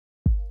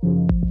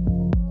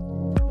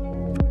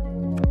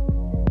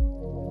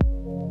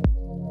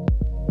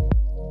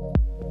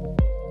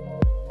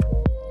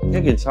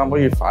一件衫可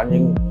以反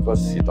映個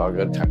時代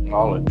嘅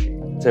technology，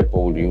 即係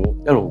布料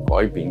一路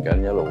改變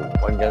緊，一路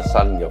揾緊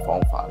新嘅方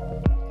法，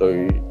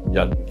對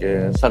人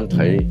嘅身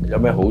體有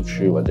咩好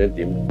處，或者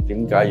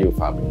點解要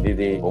發明呢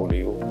啲布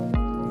料？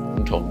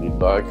唔同年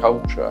代嘅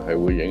culture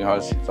係會影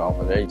響時裝，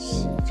或者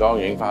時裝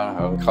影翻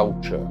響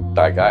culture，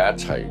 大家一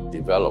齊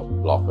develop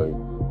落去。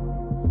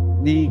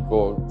呢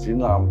個展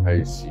覽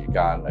係時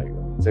間嚟嘅，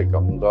即係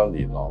咁多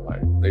年落嚟，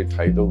你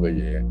睇到嘅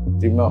嘢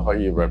點樣可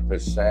以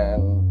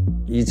represent？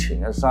以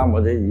前嘅衫或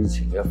者以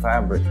前嘅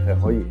fabric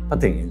係可以不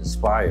停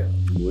inspire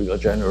每個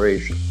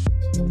generation。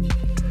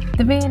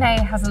 The V&A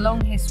has a long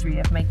history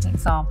of making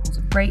examples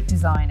of great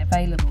design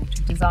available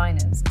to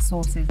designers as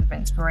sources of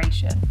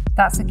inspiration.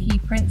 That's a key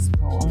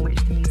principle on which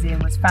the museum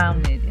was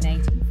founded in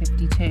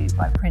 1852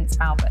 by Prince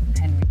Albert and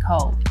Henry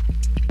Cole.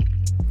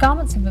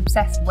 Garments have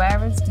obsessed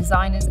wearers,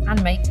 designers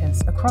and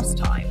makers across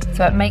time,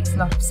 so it makes a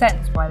lot of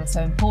sense why they're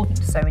so important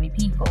to so many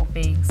people,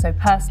 being so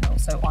personal,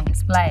 so on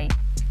display.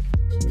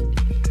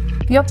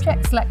 The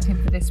objects selected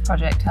for this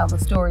project tell the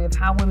story of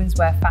how women's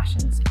wear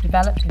fashions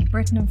developed in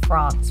Britain and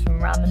France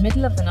from around the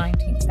middle of the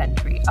 19th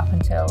century up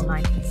until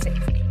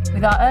 1960.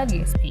 With our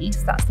earliest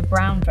piece, that's the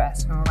brown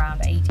dress from around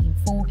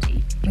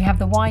 1840, we have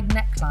the wide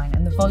neckline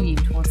and the volume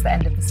towards the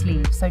end of the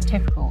sleeve, so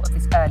typical of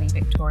this early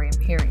Victorian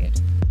period.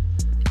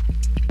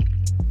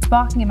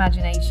 Sparking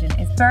imagination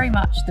is very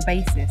much the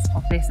basis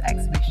of this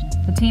exhibition.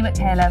 The team at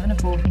K11 have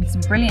brought in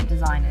some brilliant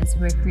designers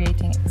who are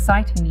creating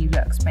exciting new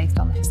looks based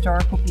on the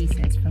historical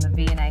pieces from the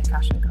V&A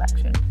fashion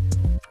collection.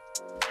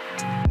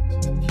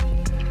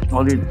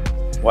 我哋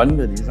揾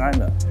嘅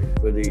designer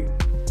係佢哋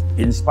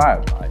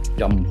inspire 埋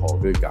任何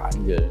佢揀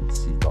嘅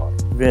時代。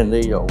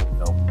V&A 由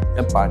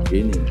100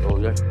幾年到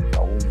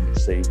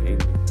1954幾年，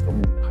咁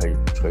係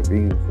隨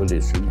便佢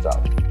哋選擇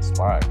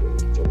inspire 佢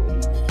哋做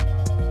嘅嘢。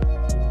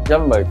因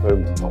為佢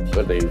唔同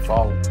嘅地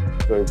方，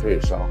佢譬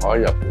如上海、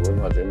日本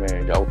或者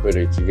咩，有佢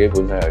哋自己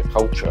本身嘅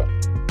culture，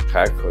 睇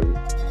下佢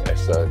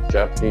as a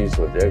Japanese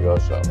或者一個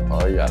上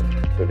海人，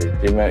佢哋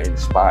點樣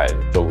inspire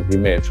做啲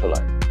咩出嚟。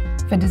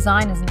For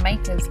designers and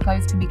makers,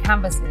 clothes can be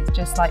canvases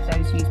just like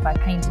those used by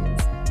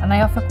painters, and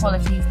they offer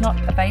qualities not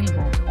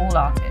available to all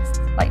artists,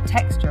 like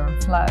texture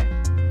and flow.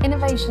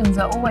 Innovations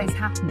are always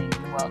happening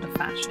in the world of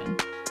fashion.